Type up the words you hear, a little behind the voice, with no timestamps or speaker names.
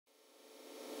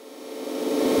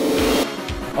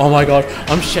Oh my god,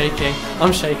 I'm shaking.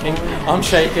 I'm shaking. I'm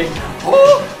shaking.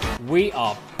 Oh! We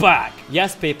are back.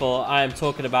 Yes, people, I am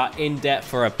talking about In Debt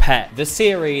for a Pet. The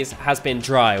series has been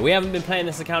dry. We haven't been playing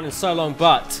this account in so long,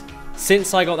 but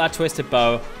since I got that twisted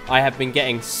bow, I have been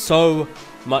getting so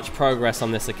much progress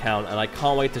on this account, and I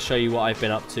can't wait to show you what I've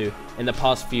been up to in the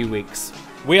past few weeks.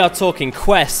 We are talking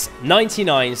quests,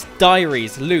 99s,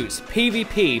 diaries, loots,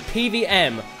 PvP,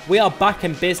 PvM. We are back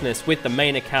in business with the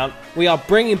main account. We are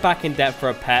bringing back In Debt for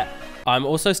a Pet. I'm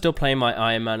also still playing my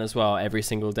Iron Man as well every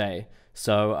single day.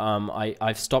 So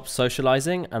I've stopped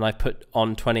socializing and I put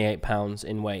on 28 pounds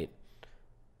in weight.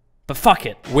 But fuck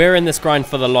it. We're in this grind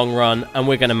for the long run and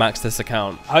we're going to max this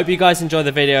account. I hope you guys enjoy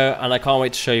the video and I can't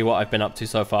wait to show you what I've been up to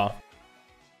so far.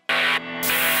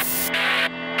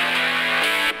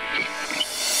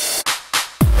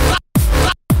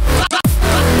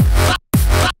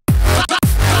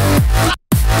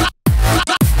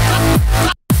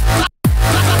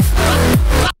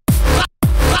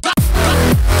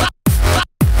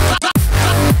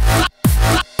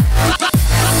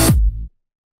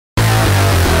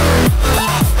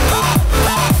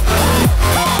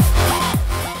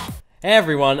 Hey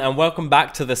everyone, and welcome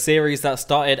back to the series that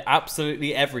started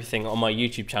absolutely everything on my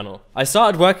YouTube channel. I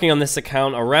started working on this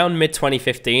account around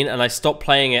mid-2015 and I stopped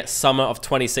playing it summer of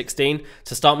 2016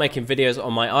 to start making videos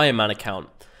on my Iron Man account.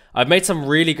 I've made some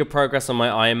really good progress on my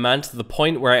Iron Man to the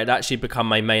point where it had actually become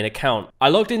my main account. I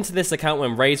logged into this account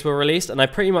when raids were released and I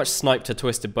pretty much sniped a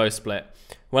twisted bow split.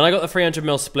 When I got the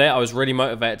 300mm split, I was really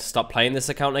motivated to start playing this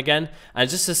account again and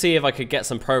just to see if I could get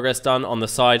some progress done on the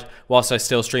side whilst I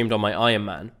still streamed on my Iron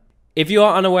Man. If you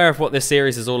are unaware of what this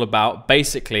series is all about,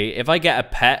 basically, if I get a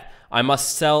pet, I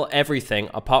must sell everything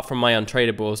apart from my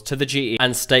untradables to the GE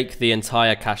and stake the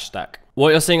entire cash stack.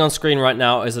 What you're seeing on screen right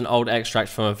now is an old extract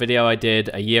from a video I did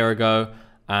a year ago,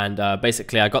 and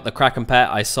basically I got the Kraken pet,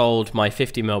 I sold my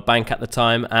 50mm bank at the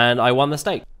time, and I won the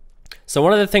stake. So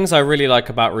one of the things I really like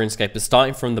about RuneScape is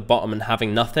starting from the bottom and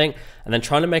having nothing, and then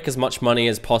trying to make as much money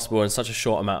as possible in such a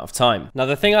short amount of time. Now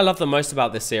the thing I love the most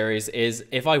about this series is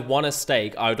if I won a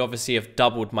stake, I would obviously have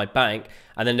doubled my bank,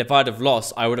 and then if I'd have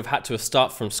lost, I would have had to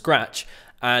start from scratch.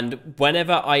 And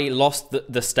whenever I lost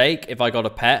the stake, if I got a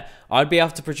pet, I'd be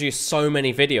able to produce so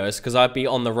many videos because I'd be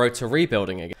on the road to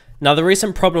rebuilding again. Now, the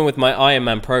recent problem with my Iron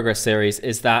Man progress series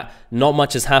is that not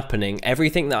much is happening.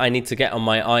 Everything that I need to get on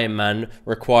my Iron Man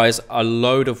requires a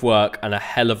load of work and a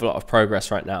hell of a lot of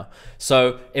progress right now.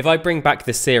 So if I bring back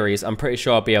this series, I'm pretty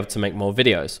sure I'll be able to make more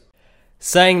videos.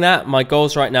 Saying that, my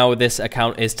goals right now with this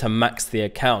account is to max the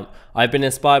account. I've been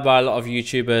inspired by a lot of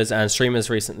YouTubers and streamers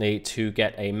recently to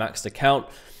get a maxed account.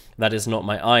 That is not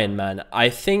my Iron Man. I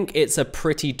think it's a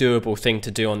pretty doable thing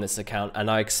to do on this account, and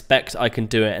I expect I can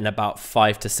do it in about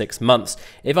 5 to 6 months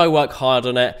if I work hard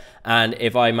on it and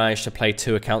if I manage to play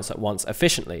 2 accounts at once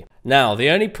efficiently. Now, the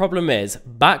only problem is,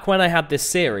 back when I had this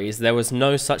series, there was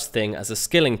no such thing as a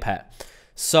skilling pet.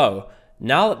 So,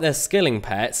 now that there's skilling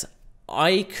pets,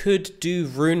 I could do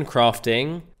rune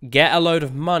crafting, get a load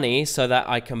of money so that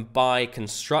I can buy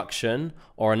construction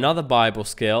or another buyable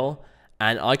skill,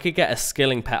 and I could get a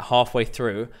skilling pet halfway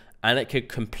through and it could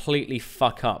completely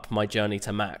fuck up my journey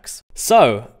to max.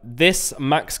 So this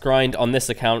max grind on this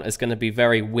account is going to be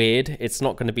very weird. It's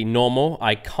not going to be normal.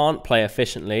 I can't play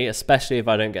efficiently, especially if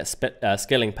I don't get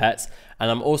skilling pets,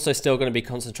 and I'm also still going to be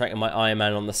concentrating my Iron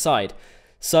Man on the side.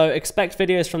 So expect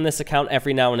videos from this account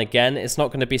every now and again. It's not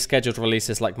going to be scheduled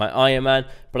releases like my Iron Man,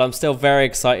 but I'm still very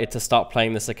excited to start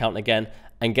playing this account again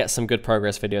and get some good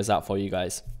progress videos out for you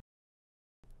guys.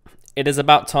 It is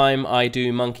about time I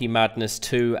do Monkey Madness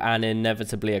 2 and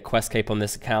inevitably a quest cape on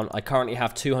this account. I currently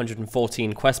have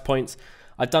 214 quest points.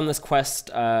 I've done this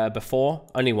quest before,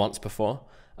 only once before.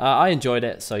 I enjoyed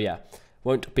it, so yeah.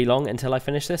 Won't be long until I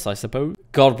finish this, I suppose.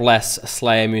 God bless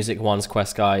Slayer Music 1's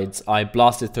quest guides. I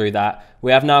blasted through that.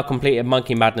 We have now completed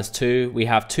Monkey Madness 2. We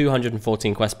have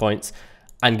 214 quest points.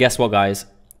 And guess what, guys?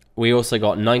 We also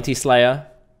got 90 Slayer.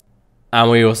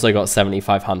 And we also got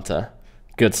 75 Hunter.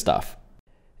 Good stuff.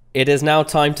 It is now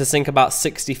time to sink about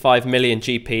 65 million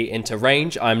GP into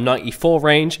range. I'm 94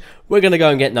 range. We're going to go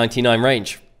and get 99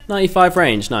 range. 95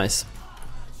 range, nice.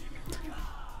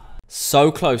 So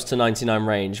close to 99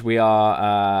 range. We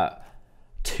are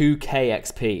 2k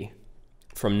XP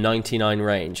from 99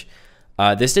 range.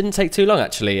 This didn't take too long,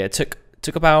 actually. It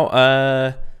took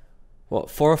about, what,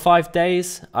 4 or 5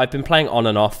 days? I've been playing on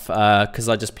and off because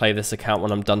I just play this account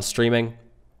when I'm done streaming.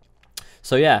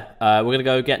 So yeah, we're going to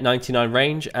go get 99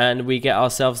 range and we get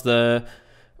ourselves the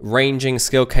ranging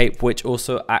skill cape, which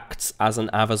also acts as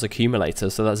an Avers accumulator.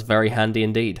 So that's very handy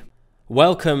indeed.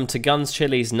 Welcome to Guns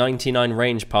Chili's 99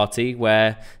 range party,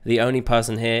 where the only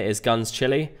person here is Guns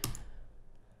Chili.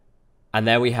 And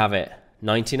there we have it.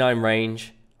 99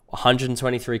 range,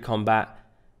 123 combat,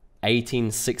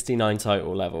 1869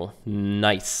 total level.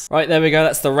 Nice. Right, there we go.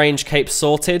 That's the range cape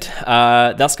sorted.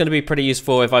 That's going to be pretty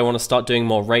useful if I want to start doing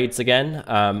more raids again.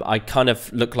 I kind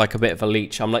of look like a bit of a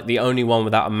leech. I'm like the only one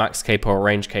without a max cape or a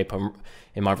range cape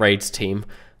in my raids team.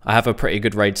 I have a pretty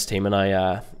good raids team,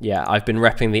 and yeah, I've been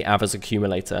repping the Avers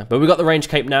accumulator. But we got the range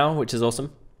cape now, which is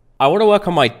awesome. I want to work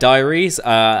on my diaries.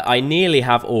 I nearly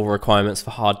have all requirements for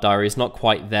hard diaries, not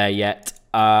quite there yet.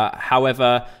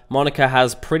 However, Monica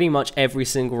has pretty much every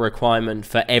single requirement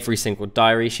for every single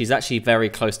diary. She's actually very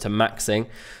close to maxing.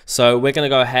 So we're going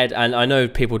to go ahead, and I know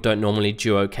people don't normally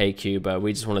duo KQ, but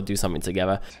we just want to do something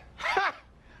together. Ha!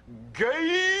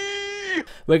 Gay!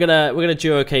 We're gonna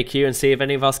duo KQ and see if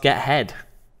any of us get head.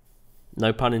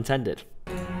 No pun intended.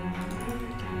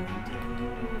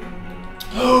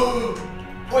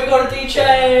 We got a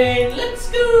D-chain!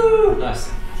 Let's go! Nice.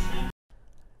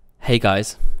 Hey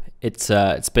guys,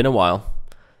 it's been a while.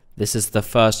 This is the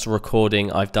first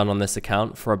recording I've done on this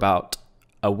account for about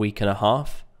a week and a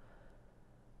half.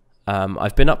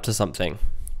 I've been up to something.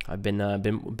 I've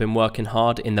been working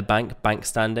hard in the bank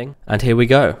standing, and here we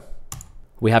go.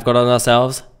 We have got on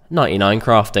ourselves 99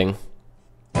 crafting.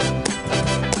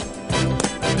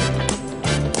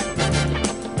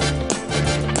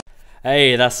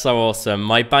 Hey, that's so awesome.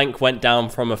 My bank went down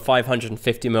from a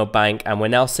 550 mil bank, and we're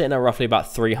now sitting at roughly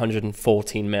about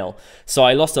 314 mil. So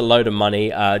I lost a load of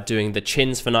money doing the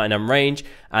chins for 99 range,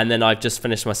 and then I've just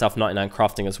finished myself 99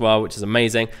 crafting as well, which is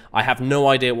amazing. I have no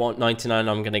idea what 99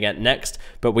 I'm going to get next,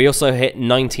 but we also hit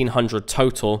 1900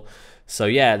 total. So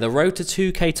yeah, the road to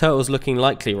 2k total is looking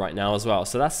likely right now as well.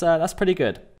 So that's pretty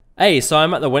good. Hey, so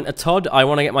I'm at the Winter Todd. I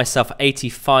want to get myself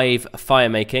 85 fire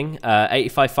making.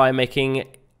 85 fire making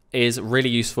is really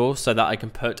useful so that I can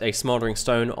put a smoldering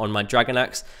stone on my dragon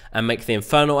axe and make the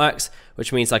infernal axe,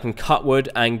 which means I can cut wood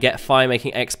and get fire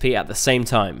making XP at the same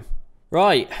time.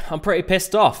 Right, I'm pretty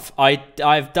pissed off. I've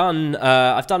done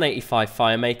 85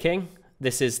 fire making.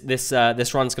 This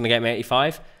run's gonna get me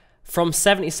 85. From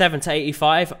 77 to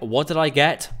 85, what did I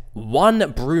get? One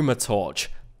Bruma torch.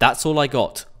 That's all I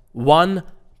got. One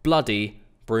bloody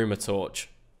Bruma torch.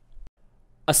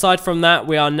 Aside from that,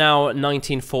 we are now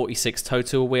 1946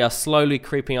 total. We are slowly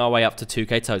creeping our way up to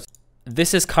 2k total.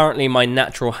 This is currently my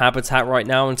natural habitat right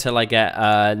now until I get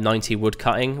 90 wood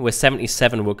cutting. We're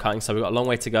 77 wood cutting, so we've got a long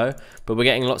way to go. But we're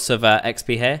getting lots of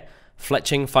XP here.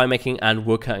 Fletching, fire making, and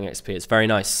wood cutting XP. It's very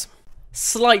nice.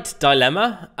 Slight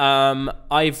dilemma.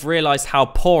 I've realized how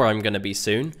poor I'm going to be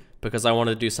soon because I want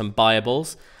to do some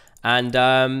buyables. And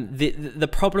the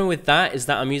problem with that is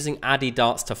that I'm using Addy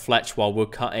darts to fletch while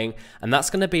wood cutting, and that's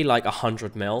going to be like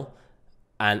 100 mil,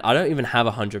 and I don't even have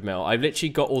 100 mil. I've literally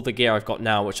got all the gear I've got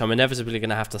now, which I'm inevitably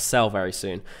going to have to sell very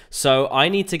soon. So I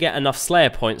need to get enough Slayer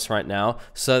points right now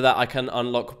so that I can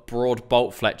unlock broad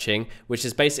bolt fletching, which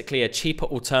is basically a cheaper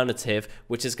alternative,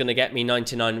 which is going to get me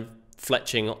 99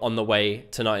 fletching on the way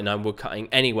to 99 wood cutting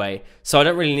anyway, so I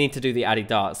don't really need to do the Addy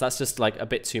darts. That's just like a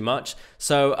bit too much.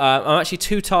 So I'm actually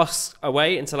 2 tasks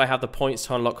away until I have the points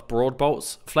to unlock broad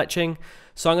bolts fletching,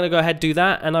 so I'm going to go ahead and do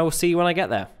that, and I will see you when I get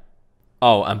there.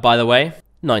 Oh, and by the way,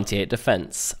 98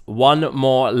 defense. One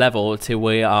more level till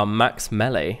we are max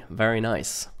melee. Very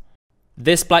nice.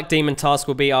 This Black Demon task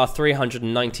will be our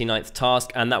 399th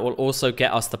task, and that will also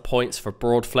get us the points for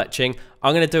broad fletching.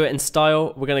 I'm going to do it in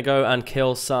style. We're going to go and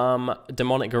kill some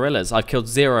demonic gorillas. I've killed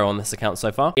 0 on this account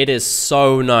so far. It is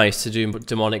so nice to do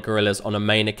demonic gorillas on a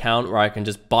main account where I can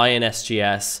just buy an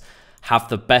SGS, have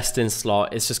the best in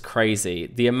slot. It's just crazy.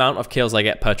 The amount of kills I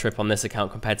get per trip on this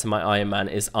account compared to my Iron Man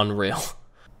is unreal.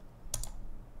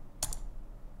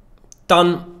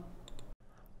 Done.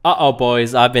 Uh-oh,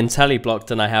 boys, I've been teleblocked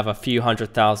and I have a few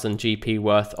 100,000 GP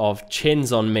worth of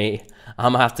chins on me.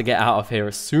 I'm gonna have to get out of here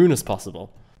as soon as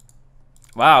possible.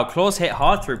 Wow, claws hit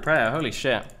hard through prayer, holy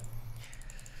shit.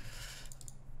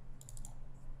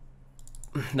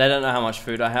 They don't know how much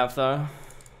food I have, though.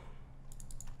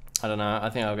 I don't know,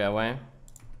 I think I'll get away.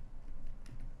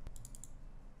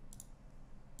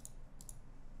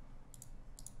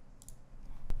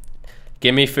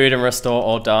 Give me food and restore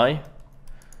or die.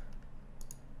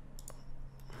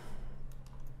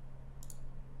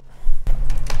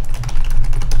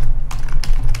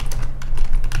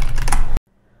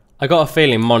 I got a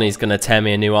feeling Moni's going to tear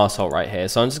me a new arsehole right here,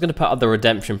 so I'm just going to put up the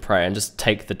redemption prayer and just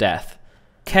take the death.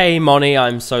 Okay, Moni,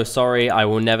 I'm so sorry. I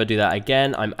will never do that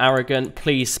again. I'm arrogant.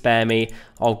 Please spare me.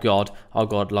 Oh god,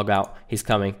 log out. He's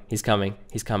coming, he's coming,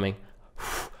 he's coming.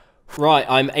 Right,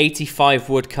 I'm 85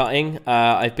 wood cutting.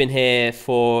 I've been here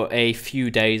for a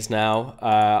few days now.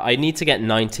 I need to get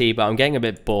 90, but I'm getting a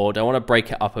bit bored. I want to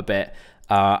break it up a bit.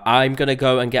 I'm going to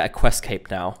go and get a quest cape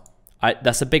now.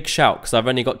 That's a big shout because I've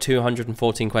only got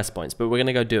 214 quest points, but we're going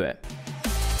to go do it.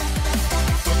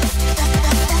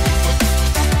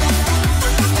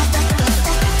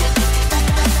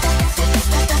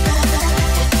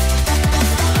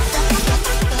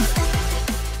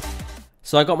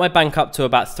 So I got my bank up to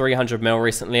about 300 mil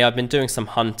recently. I've been doing some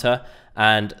hunter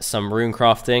and some rune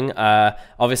crafting.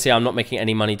 Obviously, I'm not making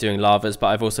any money doing lavas, but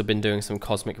I've also been doing some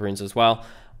cosmic runes as well.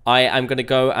 I am going to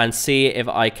go and see if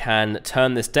I can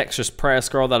turn this Dexterous Prayer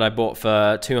Scroll that I bought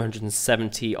for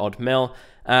 270 odd mil,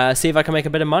 see if I can make a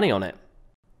bit of money on it.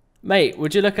 Mate,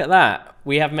 would you look at that?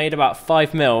 We have made about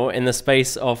 5 mil in the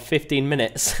space of 15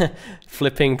 minutes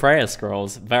flipping prayer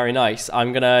scrolls. Very nice.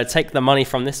 I'm going to take the money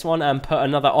from this one and put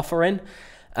another offer in.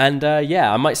 And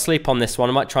yeah, I might sleep on this one.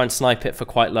 I might try and snipe it for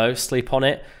quite low, sleep on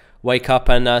it, wake up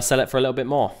and sell it for a little bit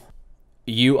more.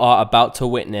 You are about to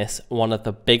witness one of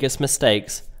the biggest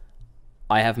mistakes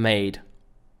I have made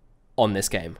on this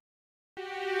game.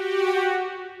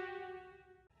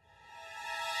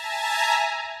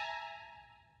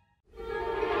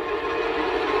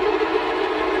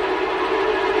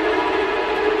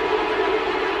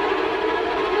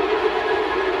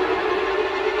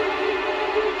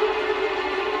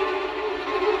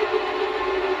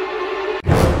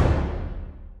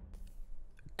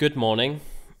 Good morning.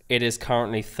 It is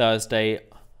currently Thursday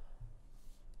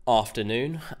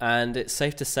afternoon, and it's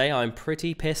safe to say I'm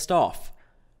pretty pissed off.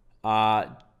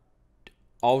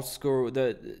 Old school,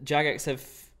 the Jagex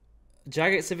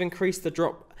have increased the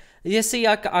drop. You see,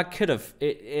 I could have.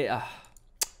 I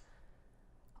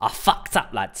fucked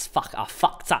up, lads. I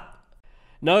fucked up.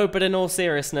 No, but in all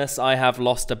seriousness, I have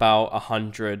lost about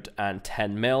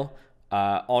 110 mil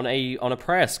on a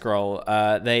prayer scroll.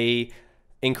 They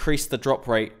increased the drop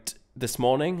rate this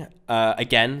morning.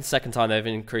 Again, second time they've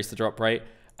increased the drop rate.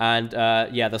 And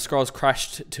yeah, the scrolls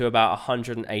crashed to about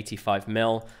 185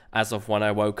 mil as of when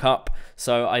I woke up.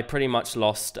 So I pretty much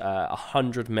lost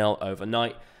 100 mil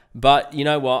overnight. But you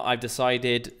know what? I've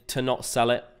decided to not sell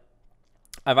it.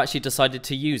 I've actually decided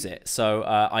to use it. So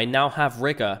I now have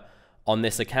Rigor on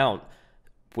this account,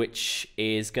 which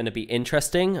is going to be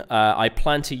interesting. I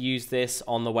plan to use this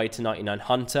on the way to 99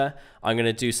 Hunter. I'm going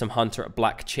to do some Hunter at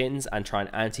Black Chins and try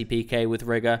and anti-PK with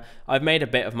Rigor. I've made a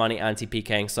bit of money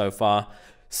anti-PKing so far,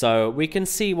 so we can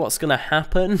see what's going to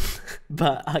happen,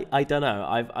 but I don't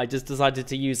know. I just decided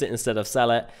to use it instead of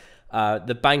sell it.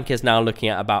 The bank is now looking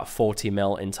at about 40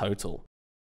 mil in total.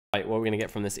 Right, what are we going to get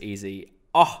from this easy?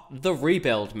 Oh, the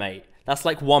rebuild, mate. That's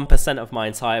like 1% of my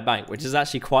entire bank, which is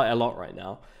actually quite a lot right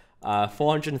now.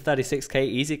 436k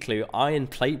easy clue, iron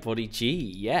plate body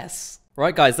G, yes.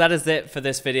 Right guys, that is it for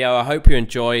this video. I hope you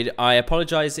enjoyed. I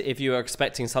apologize if you were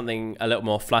expecting something a little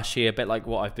more flashy, a bit like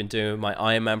what I've been doing with my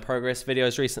Iron Man progress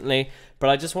videos recently, but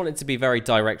I just wanted to be very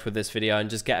direct with this video and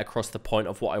just get across the point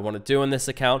of what I want to do on this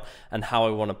account and how I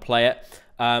want to play it.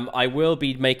 I will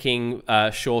be making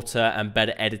shorter and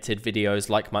better edited videos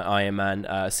like my Iron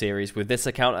Man series with this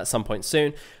account at some point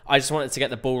soon. I just wanted to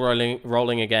get the ball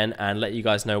rolling again and let you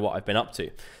guys know what I've been up to.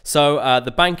 So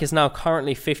the bank is now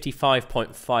currently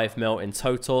 55.5 mil in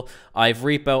total. I've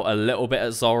rebuilt a little bit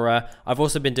at Zulrah. I've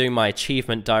also been doing my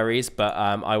achievement diaries, but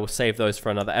I will save those for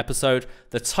another episode.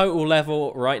 The total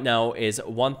level right now is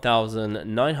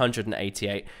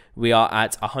 1,988. We are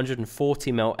at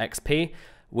 140 mil XP.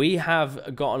 We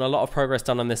have gotten a lot of progress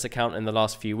done on this account in the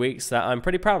last few weeks that I'm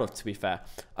pretty proud of, to be fair.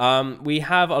 We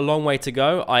have a long way to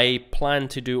go. I plan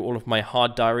to do all of my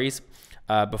hard diaries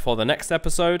before the next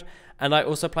episode, and I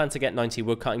also plan to get 90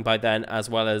 woodcutting by then, as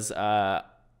well as,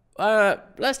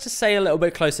 let's just say a little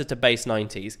bit closer to base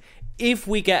 90s. If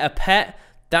we get a pet,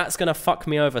 that's going to fuck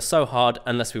me over so hard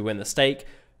unless we win the stake.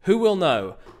 Who will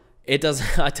know? It does.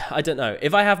 I don't know.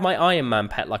 If I have my Iron Man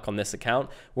pet luck on this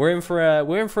account, we're in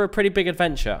for a pretty big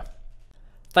adventure.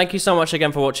 Thank you so much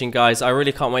again for watching, guys. I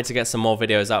really can't wait to get some more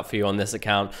videos out for you on this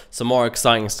account. Some more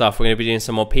exciting stuff. We're going to be doing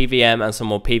some more PVM and some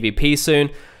more PvP soon.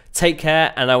 Take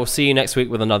care, and I will see you next week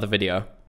with another video.